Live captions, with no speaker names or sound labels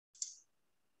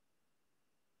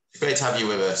great to have you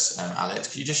with us, Alex.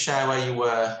 Could you just share where you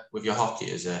were with your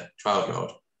hockey as a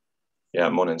 12-year-old? Yeah,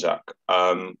 morning, Jack.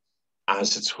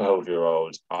 As a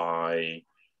 12-year-old, I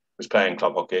was playing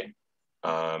club hockey.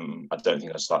 I don't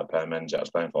think I started playing men's yet. I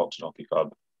was playing for Oxford Hockey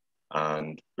Club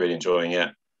and really enjoying it.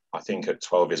 I think at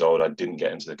 12 years old, I didn't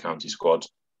get into the county squad,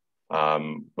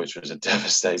 which was a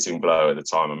devastating blow at the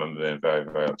time. I remember being very,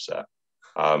 very upset,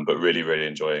 but really, really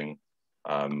enjoying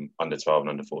under 12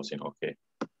 and under 14 hockey.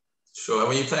 Sure. And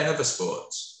were you playing other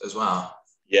sports as well?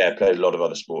 Yeah, I played a lot of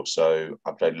other sports. So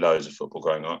I played loads of football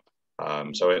growing up.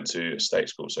 So I went to a state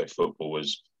school. So football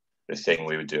was the thing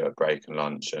we would do at break and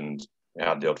lunch, and we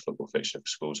had the odd football fixture for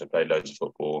school. So I played loads of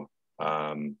football.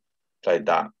 Played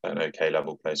that at an okay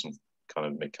level. Played some kind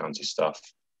of mid-county stuff.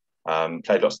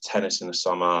 Played lots of tennis in the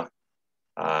summer.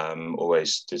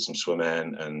 Always did some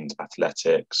swimming and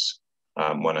athletics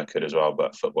when I could as well.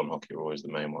 But football and hockey were always the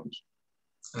main ones.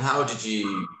 And how did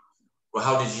you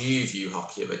view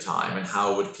hockey at the time, and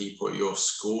how would people at your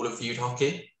school have viewed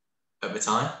hockey at the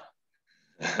time?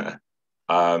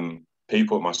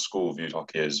 People at my school viewed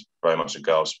hockey as very much a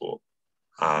girl sport,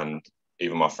 and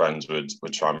even my friends would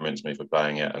try and rinse me for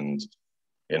playing it, and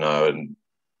and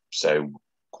say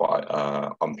quite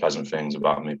unpleasant things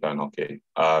about me playing hockey.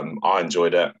 I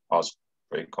enjoyed it. I was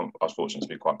fortunate to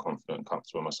be quite confident and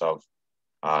comfortable in myself.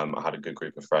 I had a good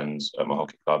group of friends at my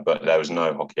hockey club, but there was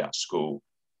no hockey at school.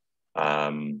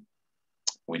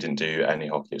 We didn't do any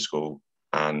hockey at school,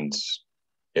 and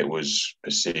it was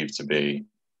perceived to be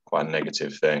quite a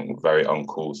negative thing, very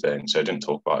uncool thing. So I didn't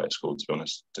talk about it at school, to be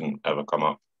honest. Didn't ever come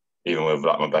up, even with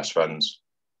like my best friends.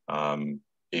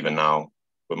 Even now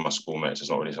with my schoolmates, it's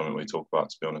not really something we talk about,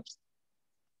 to be honest.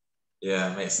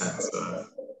 Yeah, it makes sense.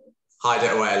 Hide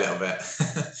it away a little bit.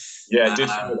 Yeah, it did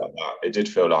feel like that. It did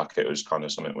feel like it was kind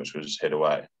of something which was hid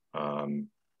away.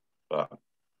 But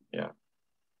yeah.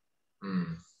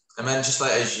 And then just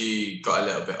like as you got a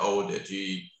little bit older, do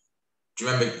you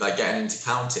remember like getting into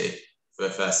county for the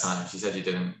first time? You said you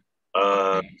didn't.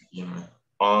 I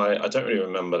don't really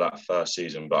remember that first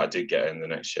season, but I did get in the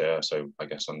next year. So I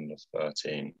guess under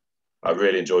 13. I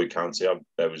really enjoyed county.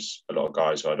 There was a lot of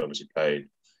guys who I'd obviously played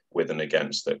with and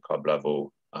against at club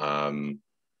level.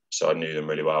 So I knew them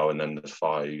really well. And then the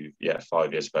 5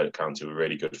 years played at county were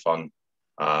really good fun.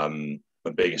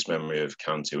 My biggest memory of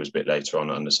county was a bit later on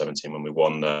at under 17 when we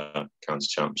won the county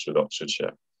champs with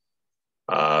Oxfordshire.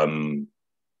 I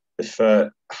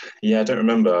don't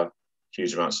remember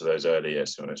huge amounts of those early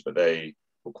years, to be honest, but they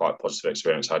were quite a positive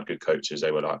experience. I had good coaches.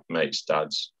 They were like mates,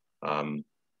 dads, and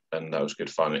that was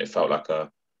good fun. It felt like I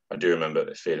do remember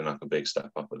it feeling like a big step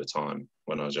up at the time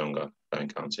when I was younger playing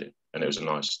county, and it was a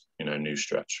nice, new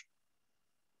stretch.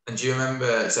 And do you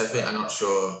remember? So I think I'm not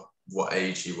sure what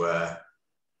age you were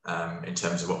in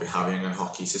terms of what the Harrying and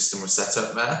hockey system was set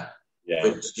up there. Yeah.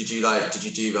 But did you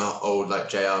do the old like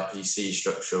JRPC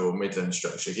structure or Midland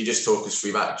structure? If you just talk us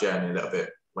through that journey a little bit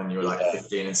when you were like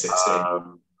 15 and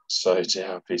 16. So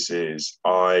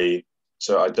JRPCs,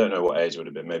 so I don't know what age it would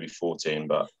have been, maybe 14,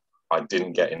 but I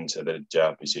didn't get into the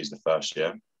JRPCs the first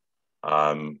year,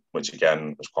 which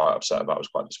again was quite upset about. I was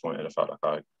quite disappointed. I felt like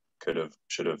I could have,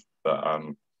 should have, but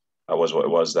that was what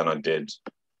it was. Then I did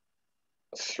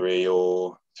 3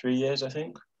 years, I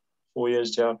think, 4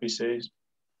 years JRPCs.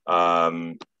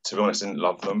 To be honest, I didn't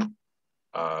love them.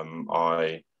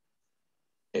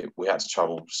 We had to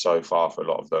travel so far for a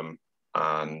lot of them,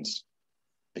 and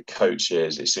the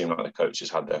coaches, it seemed like the coaches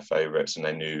had their favourites and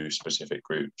they knew specific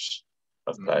groups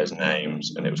of players'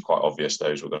 names, and it was quite obvious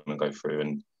those were going to go through,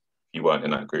 and if you weren't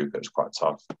in that group, it was quite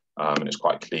tough, and it was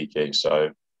quite cliquey.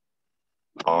 So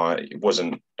it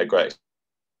wasn't a great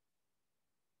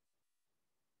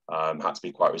had to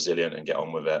be quite resilient and get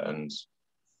on with it, and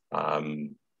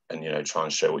try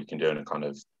and show what you can do in a kind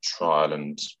of trial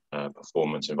and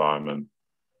performance environment.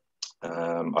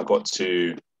 I got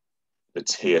to the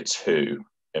tier 2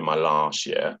 in my last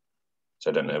year, so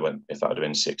I don't know if that would have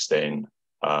been 16,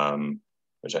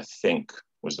 which I think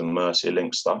was the Mercia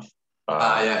Link stuff.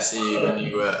 So when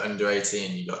you were under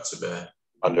 18, you got to the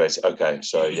under 18. Okay,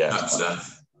 so yeah.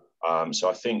 So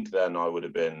I think then I would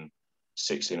have been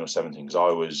 16 or 17 because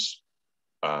I was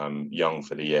young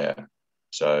for the year,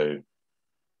 so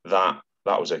that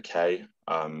was okay.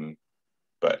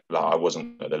 But I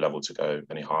wasn't at the level to go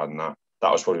any higher than that.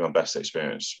 That was probably my best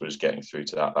experience, was getting through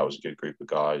to that. That was a good group of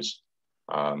guys,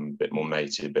 a bit more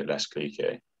matey, a bit less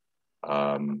cliquey.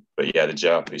 But yeah, the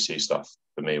JRPC stuff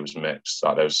for me was mixed.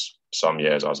 Like, there was some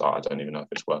years I was like, I don't even know if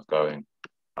it's worth going,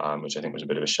 which I think was a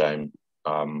bit of a shame.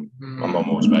 My mum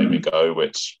always made me go,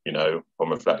 which, on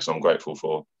reflection, I'm grateful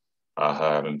for her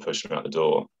having pushed me out the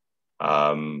door.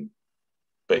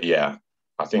 But yeah,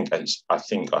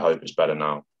 I hope it's better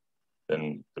now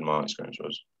than my experience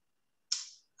was.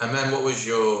 And then how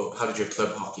did your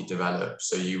club hockey develop?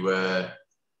 So you were,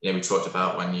 we talked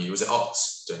about was it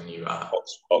Oxford you were at?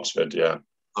 Oxford, yeah.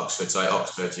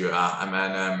 Oxford you were at. And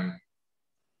then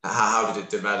how did it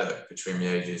develop between the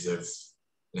ages of,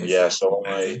 so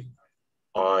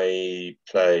I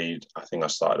played, I think I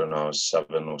started when I was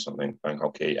 7 or something, playing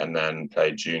hockey, and then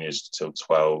played juniors till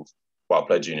 12. Well, I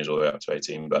played juniors all the way up to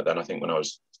 18, but then I think when I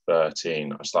was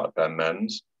 13, I started playing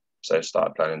men's. So I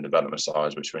started playing in development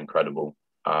sides, which were incredible.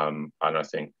 And I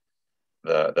think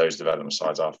those development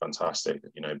sides are fantastic.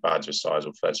 Badger sides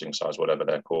or fledgling sides, whatever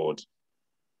they're called.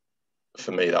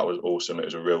 For me, that was awesome. It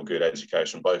was a real good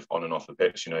education, both on and off the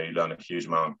pitch. You learn a huge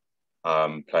amount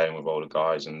playing with older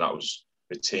guys, and that was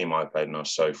the team I played in. I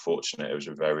was so fortunate. It was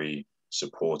a very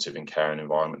supportive and caring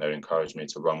environment. They encouraged me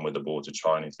to run with the ball, to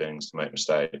try new things, to make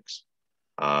mistakes.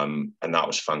 And that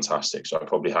was fantastic. So I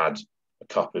probably had a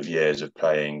couple of years of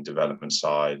playing development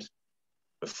side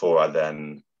before I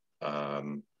then,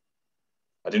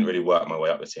 I didn't really work my way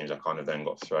up the teams. I kind of then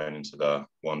got thrown into the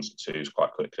 1s and 2s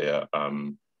quite quickly at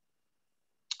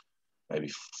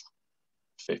maybe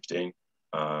 15.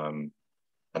 And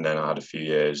then I had a few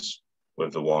years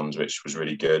with the 1s, which was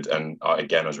really good. And I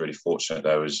was really fortunate.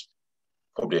 There was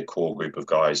probably a core group of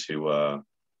guys who were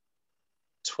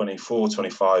 24,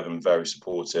 25 and very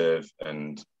supportive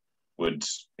and would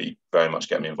be very much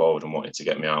get me involved and wanted to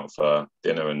get me out for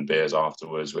dinner and beers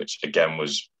afterwards, which again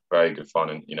was very good fun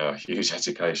and, a huge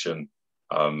education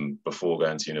before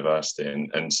going to university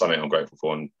and something I'm grateful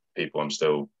for and people I'm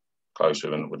still close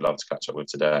with and would love to catch up with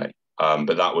today.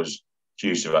 But that was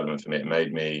huge development for me. It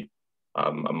made me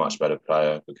a much better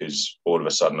player because all of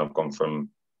a sudden I've gone from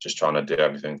just trying to do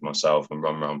everything for myself and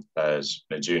run around players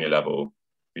at a junior level.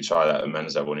 If you try that at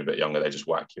men's level when you're a bit younger, they just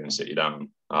whack you and sit you down.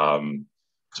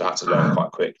 So I had to learn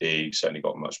quite quickly, certainly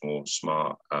got much more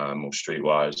smart, more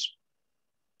streetwise.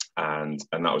 And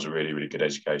that was a really, really good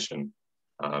education.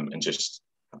 And just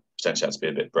potentially had to be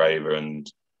a bit braver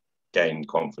and gain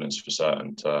confidence for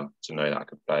certain to know that I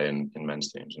could play in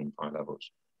men's teams and high levels.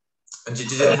 And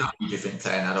did it help you, do you think,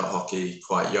 playing adult hockey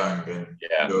quite young and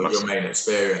your main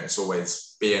experience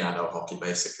always being adult hockey,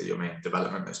 basically, your main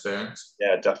development experience?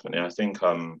 Yeah, definitely. I think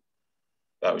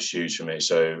that was huge for me.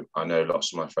 So I know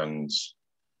lots of my friends,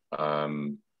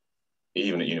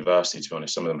 even at university, to be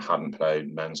honest, some of them hadn't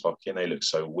played men's hockey and they look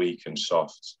so weak and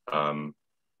soft. And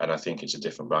I think it's a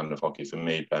different brand of hockey. For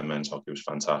me, playing men's hockey was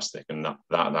fantastic. And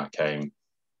that came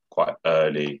quite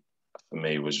early for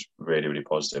me was really, really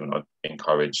positive. And I'd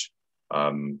encourage,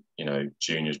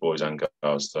 juniors, boys and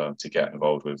girls to get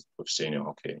involved with senior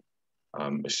hockey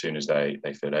as soon as they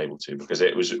feel able to, because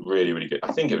it was really, really good.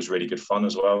 I think it was really good fun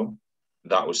as well.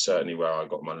 That was certainly where I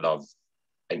got my love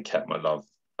and kept my love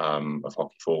of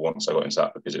hockey for once I got into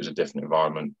that, because it was a different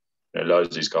environment. Loads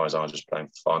of these guys are just playing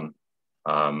for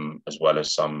fun, as well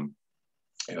as some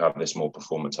who have this more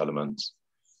performance element.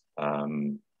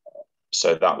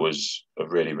 So that was a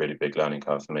really, really big learning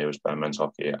curve for me, was playing men's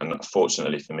hockey. And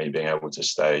fortunately for me, being able to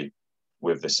stay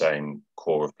with the same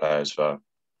core of players for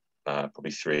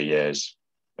probably 3 years,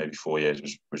 maybe 4 years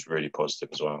was really positive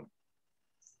as well.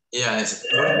 Yeah,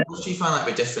 what do you find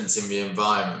the difference in the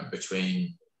environment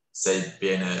between, say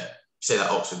that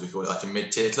Oxford, we call it like a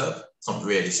mid-tier club? It's not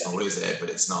really small, is it? But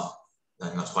it's not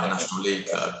quite a National League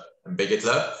club and bigger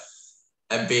club.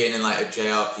 And being in a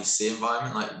JRPC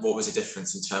environment, what was the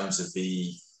difference in terms of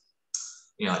the,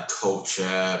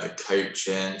 culture, the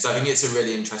coaching? So I think it's a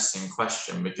really interesting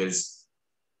question because,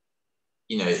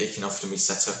 it can often be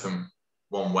set up in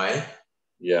one way.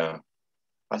 Yeah,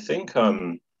 I think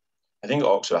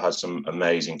Oxford has some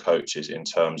amazing coaches in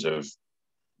terms of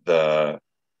the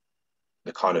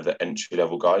kind of the entry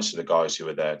level guys, so the guys who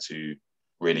are there to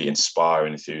really inspire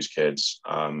and enthuse kids.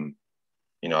 I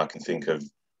can think of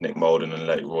Nick Molden and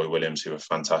Roy Williams, who are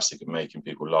fantastic at making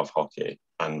people love hockey,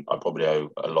 and I probably owe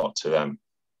a lot to them.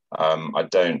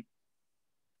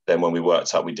 Then when we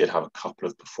worked out, we did have a couple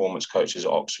of performance coaches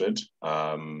at Oxford,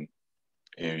 who,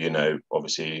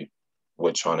 obviously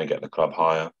were trying to get the club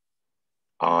higher.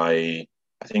 I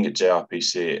think at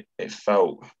JRPC, it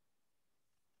felt,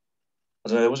 I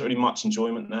don't know, there wasn't really much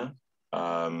enjoyment there.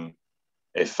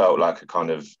 It felt like a kind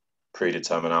of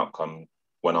predetermined outcome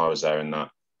when I was there, in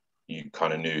that you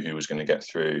kind of knew who was going to get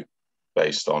through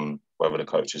based on whether the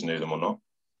coaches knew them or not.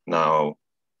 Now,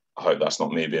 I hope that's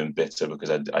not me being bitter because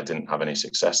I didn't have any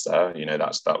success there.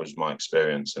 That was my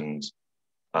experience. And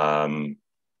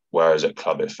whereas at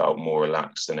club, it felt more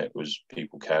relaxed and it was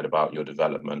people cared about your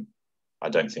development. I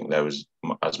don't think there was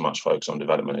as much focus on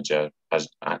development as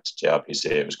at JRPC.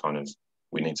 It was kind of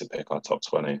we need to pick our top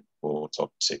 20 or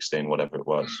top 16, whatever it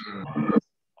was.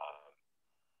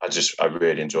 I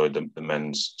really enjoyed the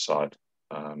men's side,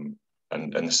 and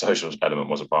the social element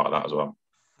was a part of that as well.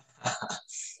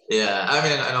 Yeah, I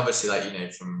mean, and obviously, like, you know,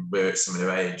 from we're at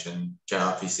similar age, and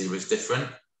JRPC was different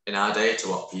in our day to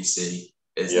what PC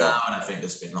is now, and I think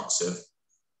there's been lots of,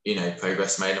 you know,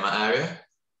 progress made in that area.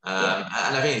 And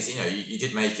I think it's, you know, you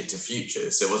did make it to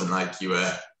futures, so it wasn't like you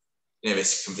were, you know,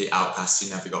 this complete outcast you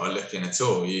never got a look in at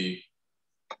all. You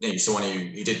know, you're someone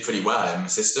who did pretty well in the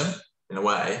system in a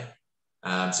way.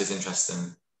 So it's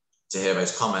interesting to hear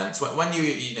those comments. When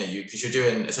you know, because you're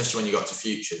doing, especially when you got to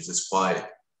futures, it's quite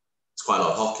a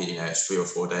lot of hockey. You know, it's 3 or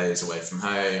 4 days away from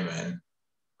home,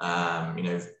 and you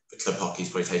know, the club hockey's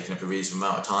probably taking up a reasonable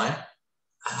amount of time.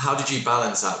 How did you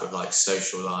balance that with like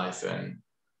social life and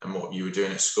what you were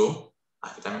doing at school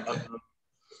academically?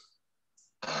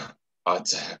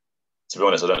 To be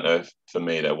honest, I don't know if for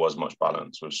me there was much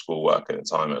balance with schoolwork at the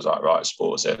time. It was like, right,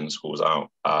 sports in, school's out,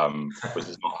 which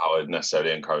is not how I'd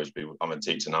necessarily encourage people. I'm a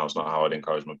teacher now. It's not how I'd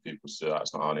encourage my pupils to do that.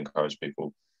 It's not how I'd encourage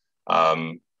people.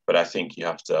 But I think you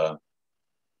have to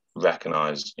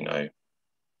recognise, you know,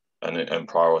 and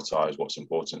prioritise what's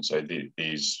important. So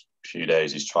these few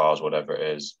days, these trials, whatever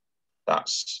it is,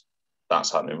 that's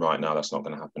happening right now. That's not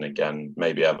going to happen again,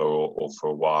 maybe ever, or for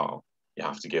a while. You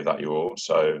have to give that your all.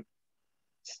 So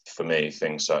for me,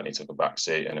 things certainly took a back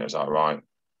seat, and it was like, right,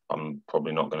 I'm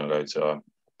probably not going to go to a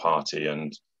party,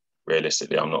 and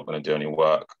realistically, I'm not going to do any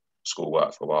school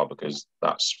work for a while, because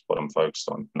that's what I'm focused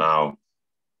on now.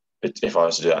 If I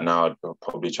was to do that now, I'd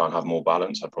probably try and have more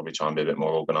balance. I'd probably try and be a bit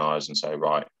more organised and say,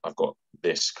 right, I've got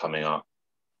this coming up.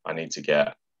 I need to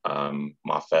get my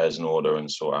affairs in order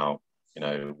and sort out, you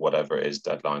know, whatever it is,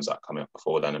 deadlines that come up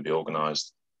before then, and be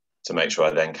organised to make sure I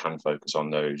then can focus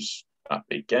on those, that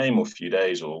big game or few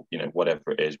days, or, you know,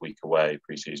 whatever it is, week away,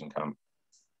 pre-season camp.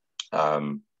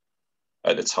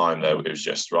 At the time, though, it was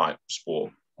just, right,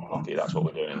 sport, hockey, that's what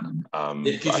we're doing.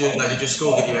 Did your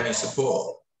school give you any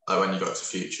support, like when you got to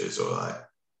futures, or like,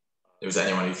 was there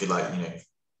anyone who could, like, you know,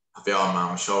 have the arm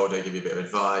around the shoulder, give you a bit of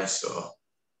advice, or?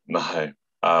 No.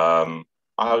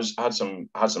 I had some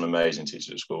amazing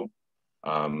teachers at school.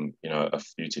 You know, a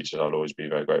few teachers I'll always be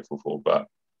very grateful for, but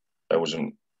there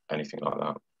wasn't anything like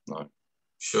that. No.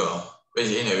 Sure, but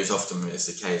you know, it's often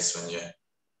the case when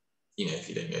you know, if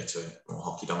you don't go to a more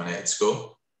hockey dominated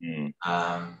school.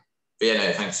 But yeah,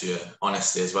 no, thanks for your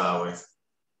honesty as well with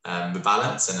the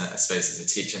balance, and I suppose as a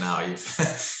teacher now, you've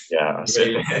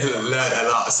really learned a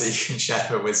lot, so you can share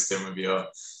the wisdom with your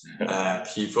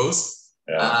pupils.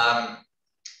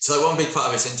 So like, one big part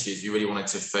of this interview is you really wanted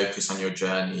to focus on your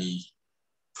journey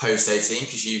post 18,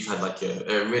 because you've had like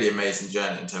a really amazing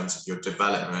journey in terms of your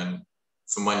development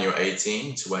from when you were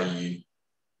 18 to where you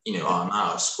know, are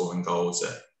now, scoring goals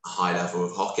at a high level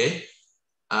of hockey.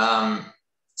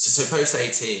 So post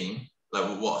 18,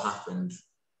 like, what happened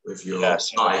with your life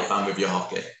and with your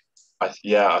hockey?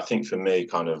 I think for me,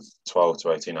 kind of 12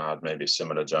 to 18, I had maybe a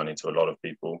similar journey to a lot of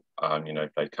people. You know,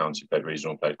 played county, played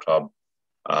regional, played club.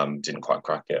 Didn't quite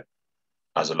crack it,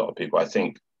 as a lot of people.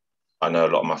 I know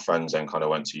a lot of my friends then kind of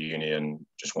went to uni and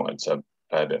just wanted to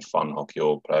play a bit of fun hockey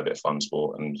or play a bit of fun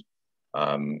sport, and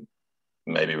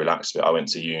maybe relax a bit. I went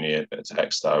to uni at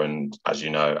Exeter, and as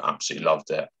you know, absolutely loved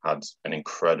it. Had an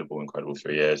incredible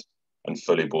 3 years, and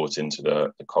fully bought into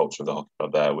the culture of the hockey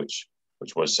club there, which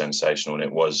was sensational, and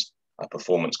it was a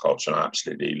performance culture, and I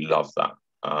absolutely loved that.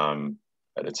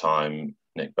 At the time,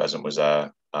 Nick Besant was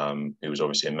there, who was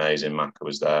obviously amazing. Macca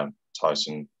was there,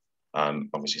 Tyson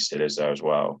obviously still is there as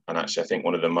well. And actually, I think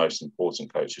one of the most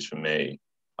important coaches for me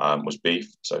was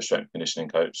Beef, so strength and conditioning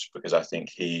coach, because I think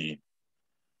he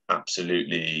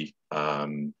absolutely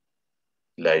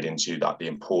laid into that the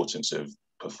importance of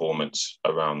performance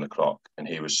around the clock, and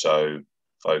he was so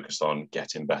focused on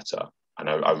getting better, and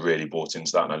I really bought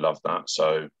into that, and I loved that.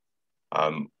 So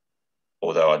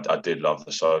although I did love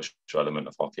the social element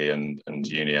of hockey and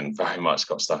uni, and very much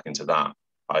got stuck into that,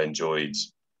 I enjoyed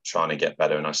trying to get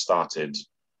better, and I started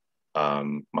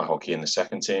my hockey in the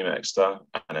second team at Exeter,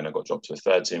 and then I got dropped to the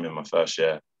third team in my first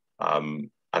year, and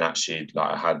actually,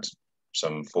 like, I had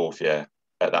some fourth year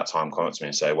at that time come up to me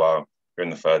and say, well, you're in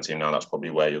the third team now, that's probably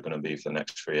where you're going to be for the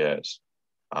next 3 years.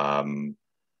 And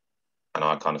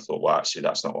I kind of thought, well, actually,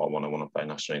 that's not what I want to play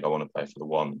National League. I want to play for the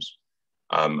Wands.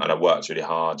 And I worked really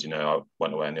hard. You know, I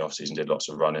went away in the off season, did lots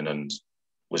of running, and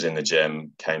was in the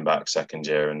gym, came back second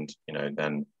year, and, you know,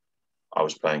 then I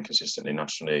was playing consistently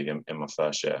National League in my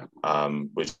first year,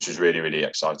 which was really, really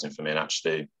exciting for me. And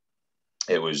actually,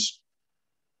 that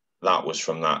was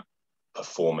from that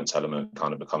performance element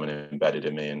kind of becoming embedded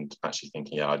in me, and actually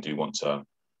thinking, yeah, I want to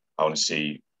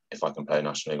see if I can play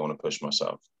National League, I want to push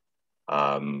myself.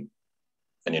 And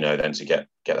then to get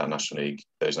that National League,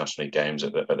 those National League games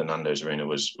at the Nando's Arena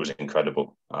was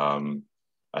incredible, and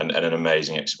an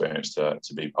amazing experience to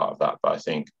be part of that. But I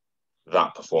think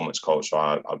that performance culture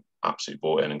I absolutely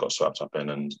bought in and got swept up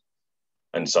in,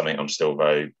 and something I'm still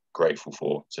very grateful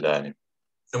for today.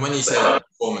 And when you say like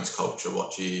performance culture,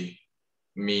 what do you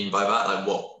mean by that? Like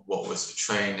what was the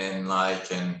training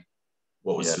like, and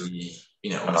what was the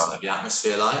almost like the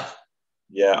atmosphere like?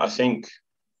 Yeah, I think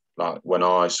like when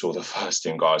I saw the first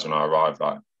team guys when I arrived,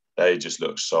 like they just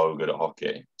looked so good at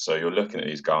hockey. So you're looking at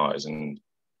these guys, and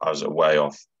I was way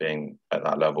off being at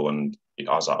that level, and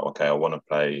I was like, okay, I want to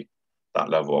play that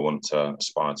level. I want to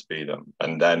aspire to be them.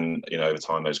 And then over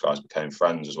time, those guys became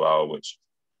friends as well. Which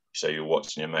so you're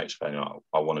watching your mates playing, like,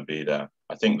 I want to be there.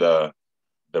 I think the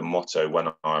motto when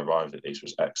I arrived at least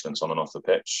was excellence on and off the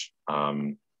pitch.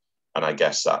 And I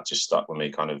guess that just stuck with me,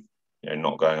 kind of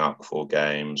not going out before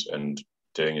games and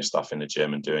doing your stuff in the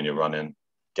gym and doing your running,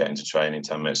 getting to training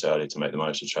 10 minutes early to make the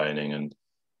most of training, and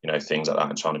things like that,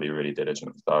 and trying to be really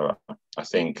diligent and thorough. I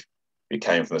think it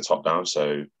came from the top down.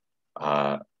 So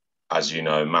as you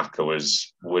know, Maka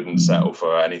wouldn't settle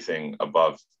for anything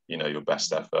above your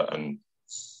best effort, and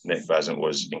Nick Besant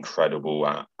was incredible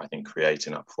at, I think,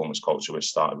 creating that performance culture, which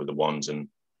started with the ones and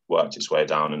worked its way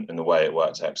down, and the way it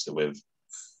worked at Exeter with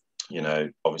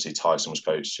obviously Tyson was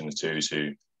coaching the twos, who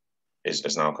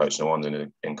is now coaching the ones, and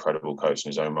an incredible coach in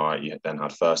his own right. You then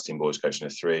had first team boys coaching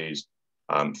the threes,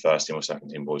 first team or second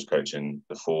team boys coaching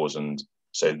the fours, and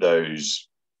so those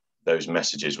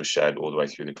messages were shared all the way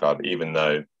through the club, even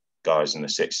though guys in the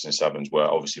sixes and sevens were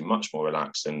obviously much more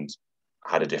relaxed and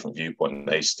had a different viewpoint, and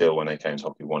they still, when they came to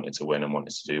hockey, wanted to win and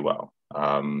wanted to do well.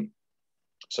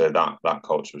 So that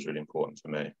culture was really important for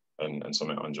me, and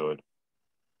something I enjoyed.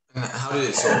 And how did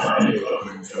it sort of feel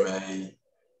coming from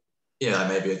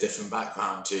maybe a different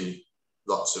background to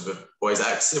lots of boys at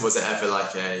Exeter? Was it ever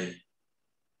like a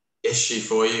issue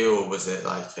for you, or was it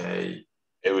like a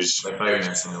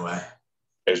bonus in a way?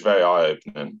 It was very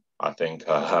eye-opening. I think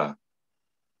I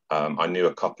knew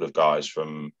a couple of guys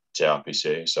from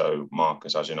JRPC. So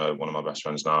Marcus, as you know, one of my best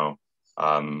friends now.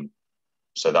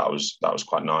 So that was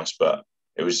quite nice. But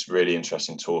it was really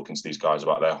interesting talking to these guys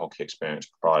about their hockey experience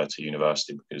prior to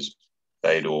university, because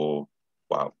they'd all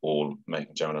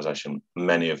making generalisation,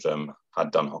 many of them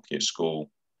had done hockey at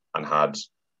school and had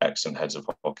excellent heads of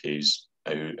hockeys,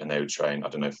 and they would train,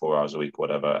 4 hours a week or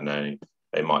whatever, and then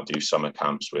they might do summer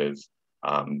camps with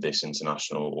this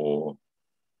international, or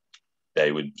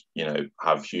they would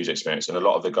have huge experience. And a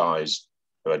lot of the guys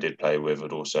who I did play with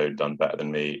had also done better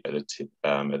than me at the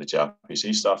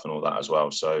JRPC stuff and all that as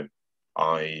well. So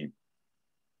I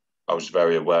was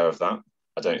very aware of that.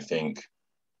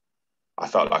 I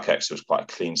felt like Exeter was quite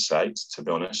a clean slate, to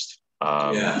be honest.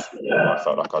 I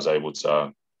felt like I was able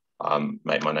to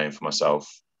make my name for myself,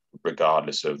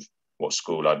 regardless of what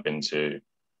school I'd been to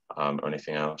or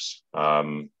anything else.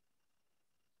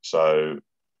 So,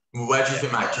 where do you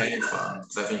think that came from?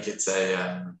 Because I think it's it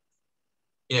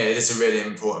is a really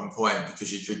important point,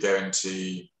 because you could go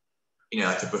into,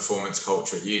 like a performance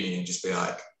culture at uni and just be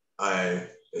like, oh,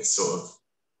 it's sort of,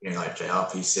 like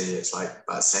JRPC, it's like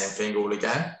that same thing all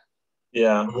again.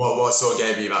 Yeah. What sort of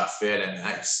gave you that feeling at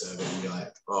Exeter that you're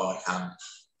like, oh, I can,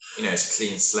 it's a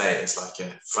clean slate, it's like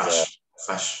a fresh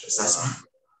assessment?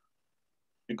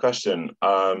 Good question.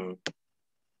 I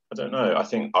don't know. I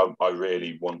think I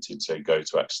really wanted to go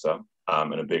to Exeter,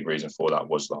 and a big reason for that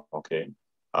was the hockey.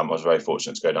 I was very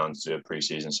fortunate to go down to a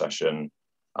pre-season session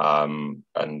and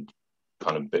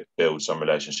kind of build some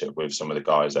relationship with some of the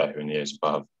guys there who are in the years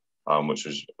above, which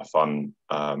was a fun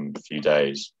few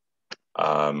days.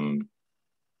 I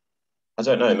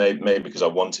don't know, maybe because I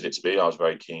wanted it to be. I was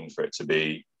very keen for it to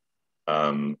be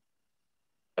a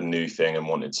new thing, and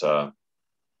wanted to,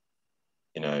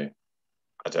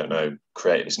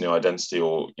 create this new identity,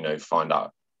 or, find out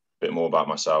a bit more about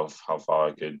myself, how far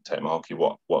I could take my hockey,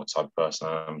 what type of person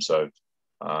I am. So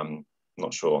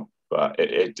not sure, but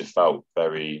it felt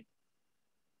very,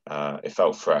 it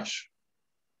felt fresh.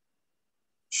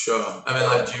 Sure. I mean,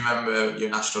 do you remember your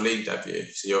National League debut?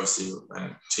 So you obviously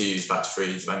went 2s back to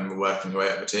 3s when you were working your way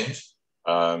up the teams.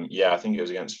 Yeah, I think it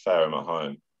was against Fareham at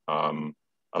home. And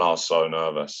I was so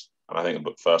nervous. And I think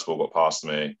the first ball got past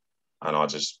me, and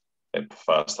it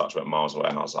first touch went miles away,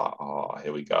 and I was like, oh,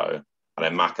 here we go. And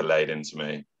then Maka laid into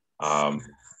me.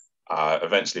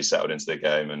 Eventually settled into the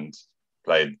game and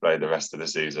played the rest of the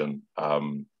season.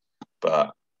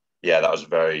 But yeah, that was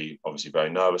obviously very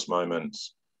nervous moment,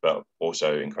 but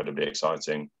also incredibly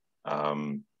exciting.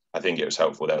 I think it was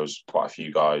helpful. There was quite a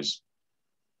few guys.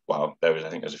 Well,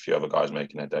 there's a few other guys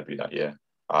making their debut that year.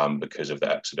 because of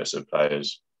the exodus of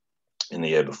players in the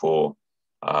year before.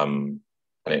 And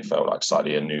it felt like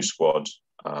slightly a new squad.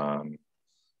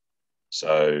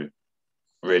 So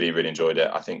really, really enjoyed it.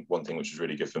 I think one thing which was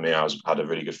really good for me, had a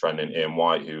really good friend in Ian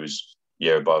White, who was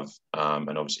year above,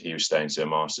 and obviously he was staying to a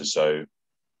Masters. So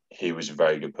he was a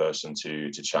very good person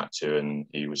to chat to, and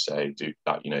he would say, do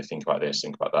that, think about this,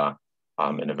 think about that,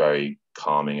 in a very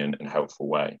calming and helpful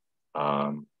way.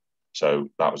 So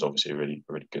that was obviously a really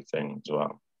good thing as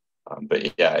well.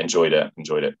 But yeah, enjoyed it.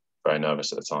 Very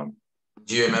nervous at the time.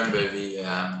 Do you remember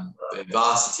the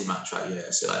varsity match that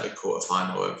year? So like the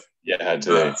quarterfinal of I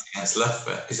do against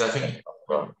Loughborough, because I think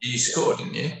you scored,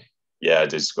 didn't you? Yeah, I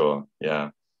did score.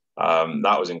 Yeah,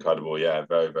 that was incredible. Yeah,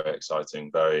 very very exciting,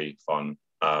 very fun.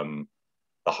 The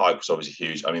hype was obviously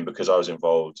huge. I mean, because I was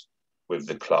involved with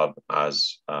the club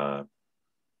as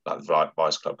like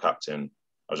vice club captain,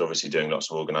 I was obviously doing lots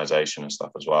of organisation and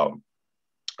stuff as well.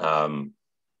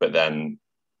 But then,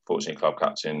 fortunately, club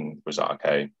captain was like,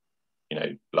 okay,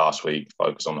 last week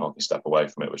focus on hockey, step away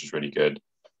from it, which was really good.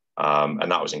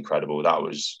 And that was incredible.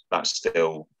 That's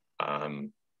still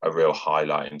a real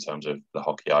highlight in terms of the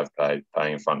hockey I've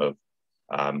playing in front of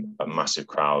a massive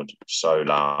crowd, so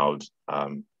loud.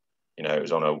 It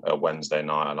was on a Wednesday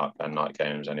night. I like playing night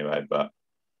games anyway, but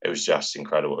it was just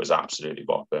incredible. It was absolutely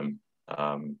bopping.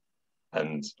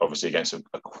 And obviously against a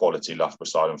quality Loughborough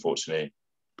side, unfortunately,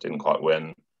 didn't quite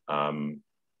win.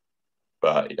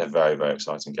 But a very, very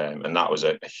exciting game. And that was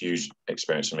a huge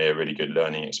experience for me, a really good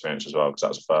learning experience as well, because that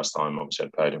was the first time, obviously,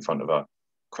 I'd played in front of a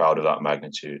crowd of that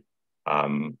magnitude.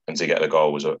 And to get the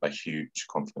goal was a huge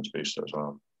confidence booster as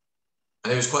well.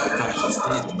 And it was quite a passionate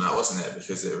season, that, wasn't it?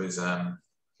 Because it was,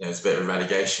 it was a bit of a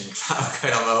relegation cloud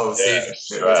going on the whole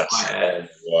season. It was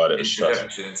quite an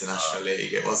introduction into National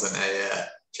League. It wasn't a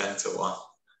gentle one.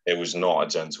 It was not a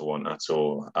gentle one at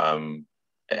all.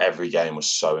 Every game was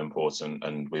so important,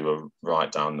 and we were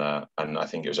right down there. And I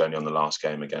think it was only on the last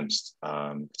game against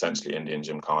potentially Indian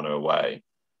Gymkhana away,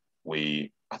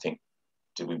 did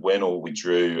we win or we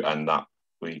drew, and that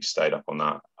we stayed up on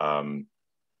that.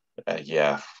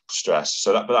 Stress.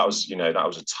 So that was that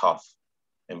was a tough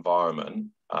environment,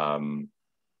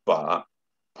 but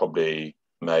probably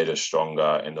made us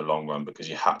stronger in the long run, because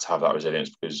you had to have that resilience,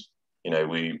 because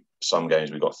some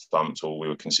games we got thumped or we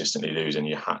were consistently losing.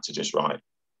 You had to just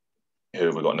who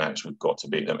have we got next? We've got to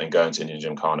beat them. And going to Indian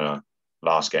Gymkhana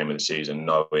last game of the season,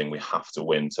 knowing we have to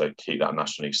win to keep that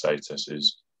National League status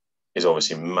is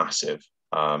obviously massive.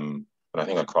 And I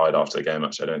think I cried after the game,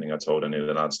 actually. I don't think I told any of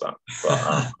the lads that.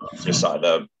 But just like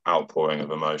the outpouring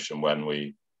of emotion when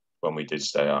we did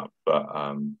stay up.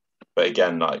 But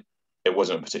again, it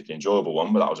wasn't a particularly enjoyable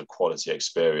one, but that was a quality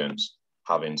experience,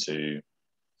 having to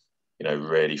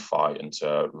really fight and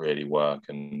to really work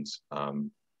and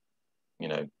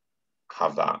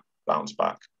have that bounce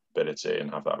back ability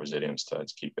and have that resilience to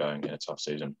keep going in a tough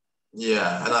season.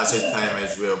 Yeah, and like I say, playing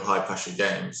those real high pressure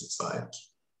games, it's like,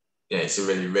 it's a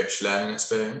really rich learning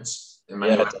experience in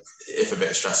many ways, if a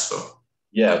bit stressful.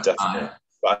 Yeah, definitely.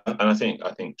 And I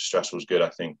think stressful is good. I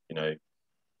think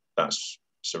that's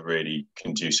a really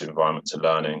conducive environment to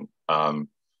learning.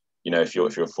 If you're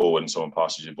a forward and someone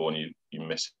passes your ball and you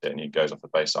miss it and it goes off the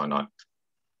baseline,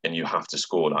 and you have to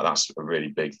score, that's a really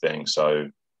big thing. So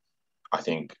I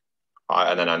think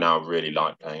I now really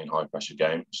like playing in high pressure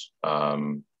games,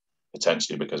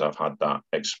 potentially because I've had that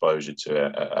exposure to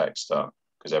it at Exeter,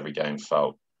 because every game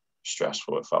felt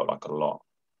stressful. It felt like a lot.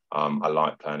 I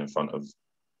like playing in front of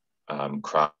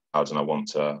crowds, and I want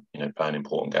to play in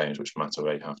important games which matter,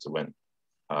 where you have to win.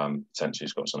 Potentially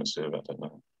it's got something to do with it, I don't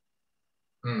know.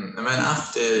 And then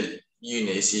after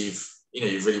uni, so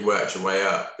you've really worked your way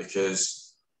up, because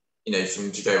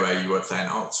from to go where you were playing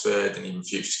Oxford and even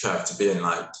Futures Curve to being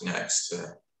next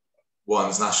to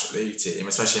one's National League team,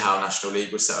 especially how National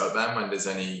League was set up then, when there's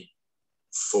only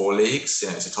 4 leagues.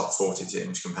 It's a top 40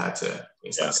 teams compared to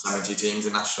like 70 teams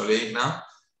in National League now.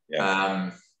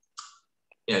 So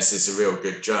it's a real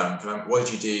good jump. What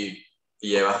did you do the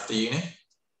year after uni?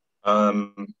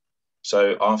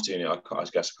 So after uni, I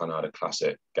guess I kind of had a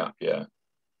classic gap year.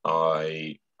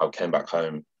 I came back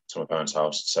home to my parents'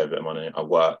 house to save a bit of money. I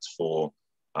worked for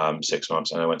 6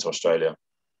 months, and I went to Australia.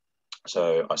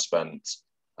 So I spent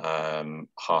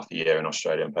half a year in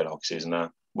Australia and played a hockey season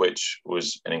there, which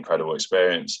was an incredible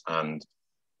experience. And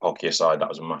hockey aside, that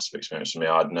was a massive experience for me.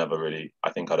 I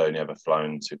think I'd only ever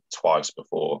flown twice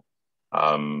before,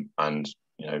 and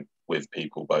with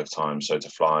people both times. So to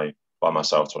fly by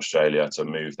myself to Australia, to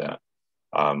move there,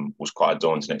 was quite a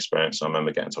daunting experience. I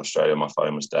remember getting to Australia, my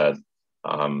phone was dead,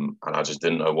 and I just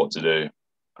didn't know what to do.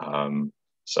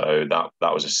 So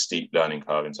that was a steep learning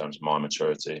curve in terms of my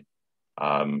maturity.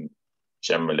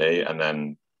 generally. And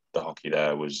then the hockey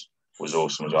there was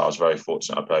awesome as well. I was very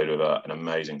fortunate. I played with an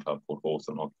amazing club called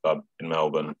Hawthorn Hockey Club in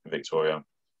Melbourne, Victoria,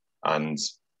 and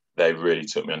they really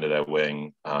took me under their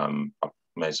wing. I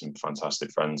made some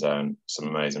fantastic friends there and some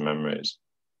amazing memories.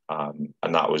 And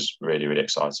that was really, really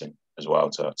exciting as well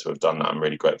to have done that. I'm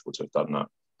really grateful to have done that.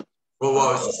 Well,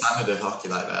 what was the standard of hockey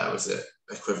like there? Was it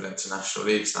equivalent to National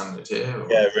League standard here?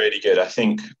 Or? Yeah, really good. I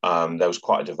think there was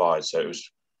quite a divide. So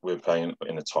we were playing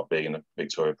in the top league in the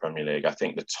Victoria Premier League. I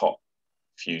think the top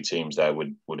few teams there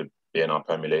would be in our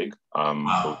Premier League.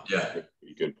 Wow, yeah.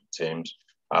 Pretty good teams.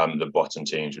 The bottom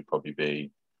teams would probably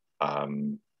be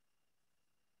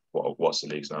what's the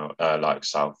leagues now? Like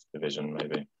South Division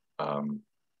maybe.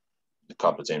 A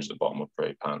couple of teams at the bottom were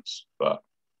pretty pants, but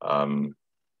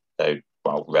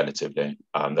relatively,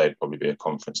 they'd probably be a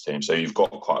conference team. So you've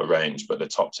got quite a range, but the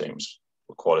top teams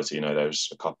were quality. You know, there's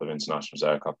a couple of internationals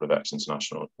there, a couple of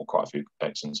ex-internationals, or quite a few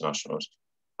ex-internationals.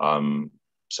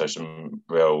 So some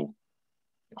real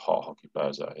hot hockey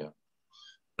players there, yeah.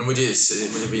 And would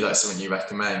it be like something you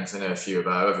recommend? Because I know a few of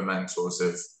our other mentors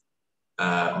have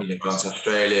gone to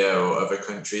Australia or other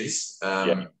countries.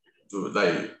 Yeah.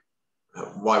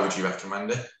 Why would you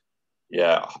recommend it?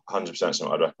 Yeah, 100%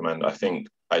 something I'd recommend. I think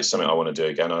it's something I want to do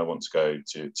again. I want to go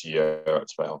to Europe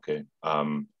to play hockey.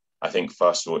 I think,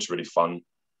 first of all, it's really fun.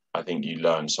 I think you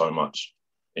learn so much.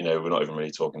 You know, we're not even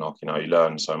really talking hockey now. You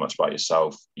learn so much about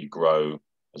yourself. You grow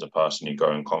as a person. You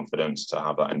grow in confidence to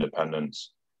have that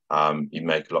independence. You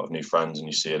make a lot of new friends and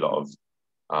you see a lot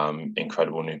of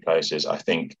incredible new places. I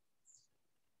think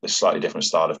a slightly different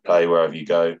style of play wherever you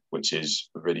go, which is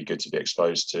really good to be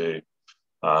exposed to.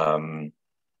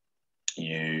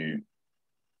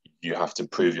 You have to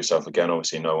prove yourself again.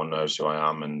 Obviously, no one knows who I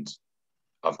am, and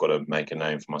I've got to make a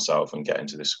name for myself and get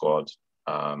into this squad.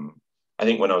 I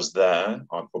think when I was there,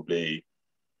 I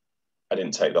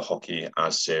didn't take the hockey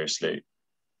as seriously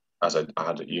as I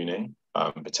had at uni.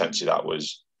 Potentially that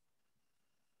was,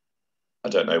 I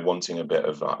don't know, wanting a bit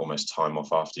of like almost time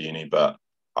off after uni, but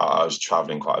I was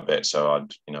traveling quite a bit. So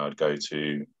I'd go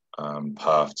to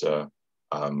Perth to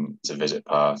visit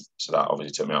Perth. So that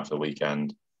obviously took me out for the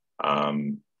weekend.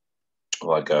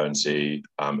 Or I'd go and see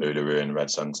Uluru and Red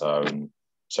Centre. And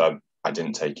so I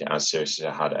didn't take it as seriously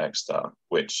as I had at Exeter,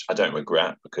 which I don't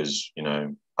regret because, you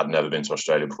know, I'd never been to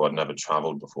Australia before. I'd never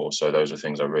travelled before. So those are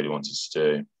things I really wanted to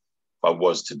do. If I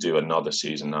was to do another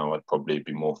season now, I'd probably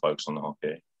be more focused on the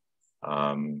hockey.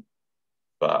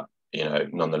 But, you know,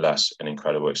 nonetheless, an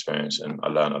incredible experience. And I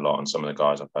learned a lot. And some of the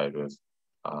guys I played with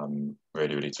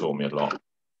really, really taught me a lot.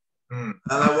 And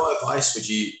what advice would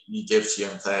you give to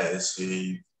young players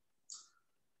who,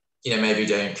 you know, maybe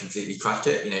don't completely crack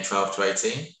it, you know, 12 to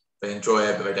 18, they enjoy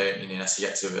it, but they don't, you know,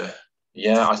 necessarily get to the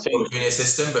I think junior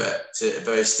system, but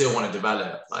they still want to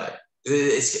develop. Like it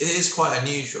is quite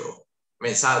unusual. I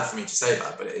mean, it's sad for me to say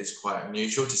that, but it is quite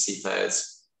unusual to see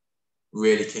players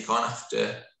really kick on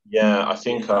after. Yeah, I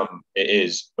think it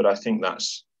is, but I think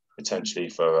that's potentially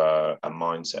for a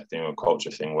mindset thing or a culture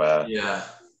thing where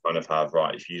kind of have,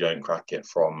 right, if you don't crack it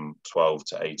from 12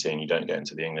 to 18, you don't get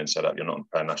into the England setup, you're not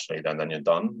playing nationally, then you're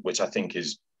done, which I think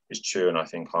is true. And I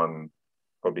think I'm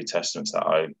probably testament to that.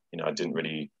 I didn't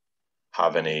really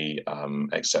have any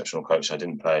exceptional coach. I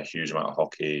didn't play a huge amount of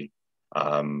hockey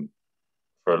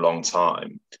for a long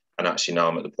time. And actually now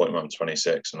I'm at the point where I'm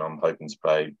 26 and I'm hoping to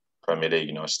play Premier League.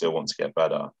 You know, I still want to get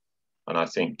better. And I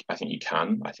think you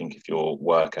can. I think if your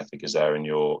work ethic is there and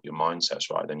your mindset's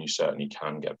right, then you certainly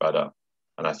can get better.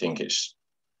 And I think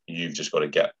you've just got to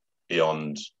get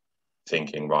beyond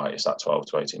thinking, right, it's that 12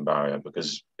 to 18 barrier,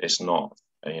 because it's not,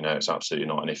 you know, it's absolutely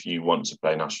not. And if you want to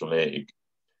play National League,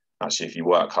 actually, if you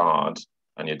work hard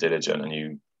and you're diligent and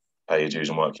you pay your dues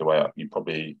and work your way up, you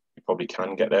probably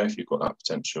can get there if you've got that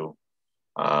potential.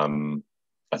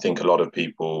 I think a lot of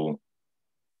people,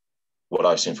 what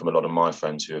I've seen from a lot of my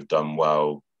friends who have done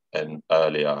well in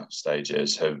earlier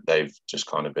stages, they've just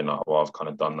kind of been like, well, I've kind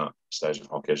of done that stage of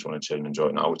hockey, I just want to chill and enjoy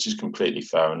it now, which is completely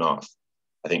fair enough.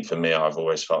 I think for me, I've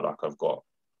always felt like I've got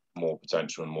more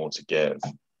potential and more to give.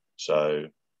 So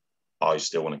I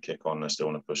still want to kick on, I still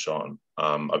want to push on.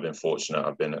 I've been fortunate,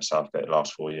 I've been at Southgate the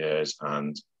last 4 years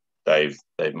and they've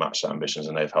matched their ambitions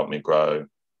and they've helped me grow.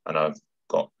 And I've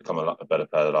become a better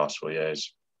player the last 4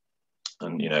 years.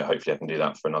 And, you know, hopefully I can do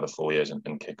that for another 4 years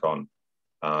and kick on.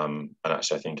 And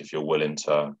actually, I think if you're willing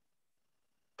to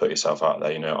put yourself out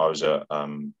there, you know, I was at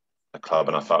a club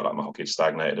and I felt like my hockey had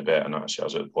stagnated a bit. And actually I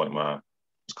was at the point where I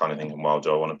was kind of thinking, well,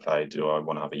 do I want to play? Do I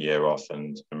want to have a year off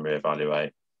and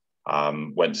reevaluate?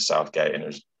 Went to Southgate and it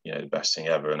was, you know, the best thing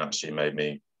ever, and actually made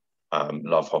me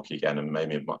love hockey again and made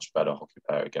me a much better hockey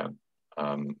player again.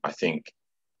 I think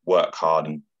work hard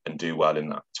and do well in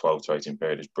that 12 to 18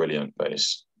 period is brilliant. But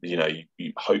it's, you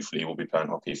hopefully will be playing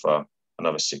hockey for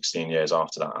another 16 years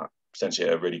after that, potentially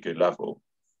at a really good level.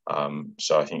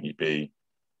 So I think you'd be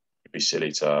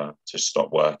silly to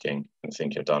stop working and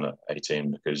think you're done at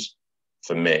 18, because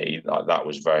for me, that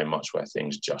was very much where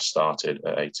things just started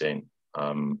at 18.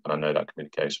 And I know that can be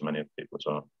the case for many other people as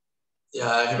well.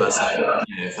 Yeah, I think that's a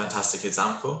fantastic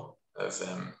example of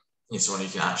someone who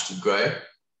can actually grow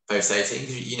post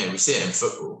 18. We see it in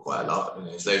football quite a lot.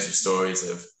 There's loads of stories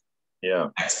of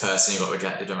ex-person who got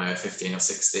rejected when they were 15 or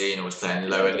 16, or was playing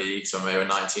lower leagues when they were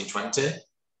 19, 20.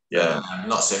 Yeah.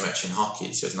 Not so much in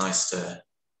hockey. So it's nice to,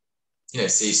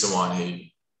 see someone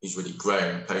who's really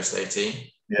grown post 18.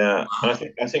 Yeah, and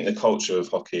I think the culture of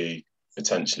hockey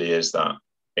potentially is that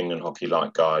England hockey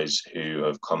like guys who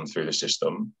have come through the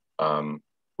system,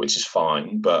 which is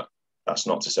fine, but that's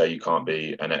not to say you can't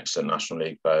be an excellent National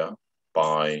League player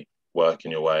by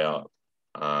working your way up,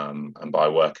 and by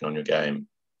working on your game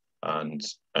and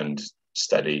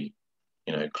steady,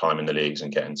 climbing the leagues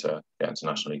and getting to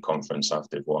National League Conference, South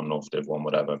Div 1, North Div 1,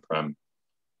 whatever, Prem,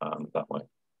 that way.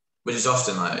 Which is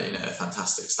often a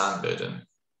fantastic standard, and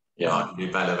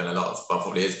arguably better than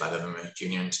probably is better than the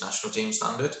junior international team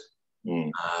standard.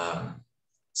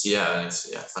 So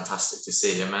it's fantastic to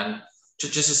see. And then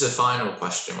just as a final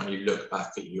question, when you look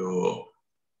back at your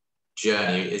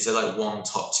journey, is there one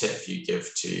top tip you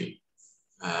give to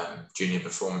junior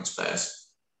performance players?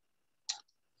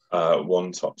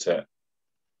 One top tip.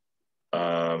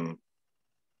 I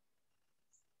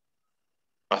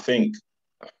think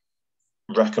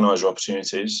recognise your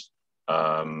opportunities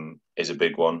is a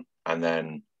big one, and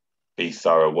then be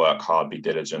thorough, work hard, be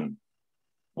diligent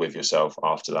with yourself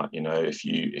after that. If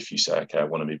you say, okay, I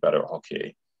want to be better at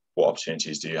hockey, what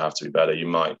opportunities do you have to be better? You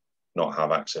might not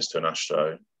have access to an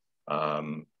Astro,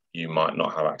 you might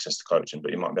not have access to coaching,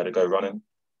 but you might be able to go running.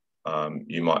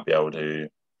 You might be able to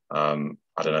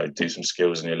do some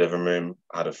skills in your living room.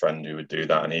 I had a friend who would do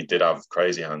that, and he did have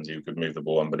crazy hands. He could move the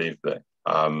ball unbelievably.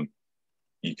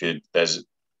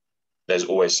 There's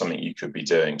always something you could be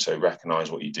doing. So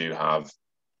recognise what you do have.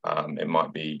 It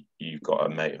might be you've got a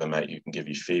mate of a mate who can give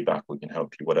you feedback, we can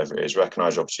help you, whatever it is.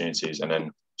 Recognise your opportunities and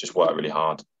then just work really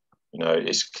hard.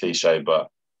 It's cliche, but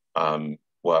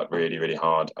work really, really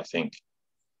hard. I think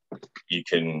you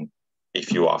can,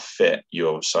 if you are fit,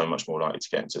 you're so much more likely to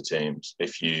get into teams.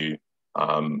 If you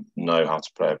know how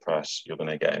to play a press, you're going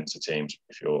to get into teams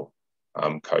if your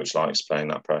coach likes playing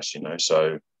that press,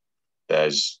 So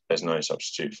there's no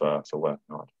substitute for working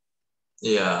hard.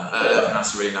 Yeah, I think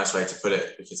that's a really nice way to put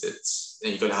it, because it's,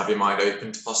 you've got to have your mind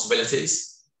open to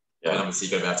possibilities. And obviously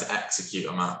you've got to be able to execute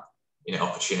on that,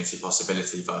 opportunity,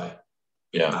 possibility by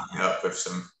backing it up with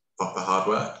some proper hard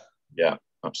work. Yeah,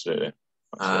 absolutely.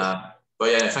 But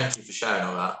thank you for sharing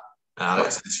all that,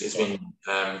 Alex. It's been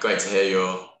great to hear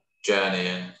your journey,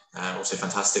 and also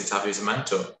fantastic to have you as a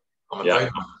mentor on the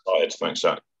program. Thanks,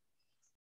 Jack.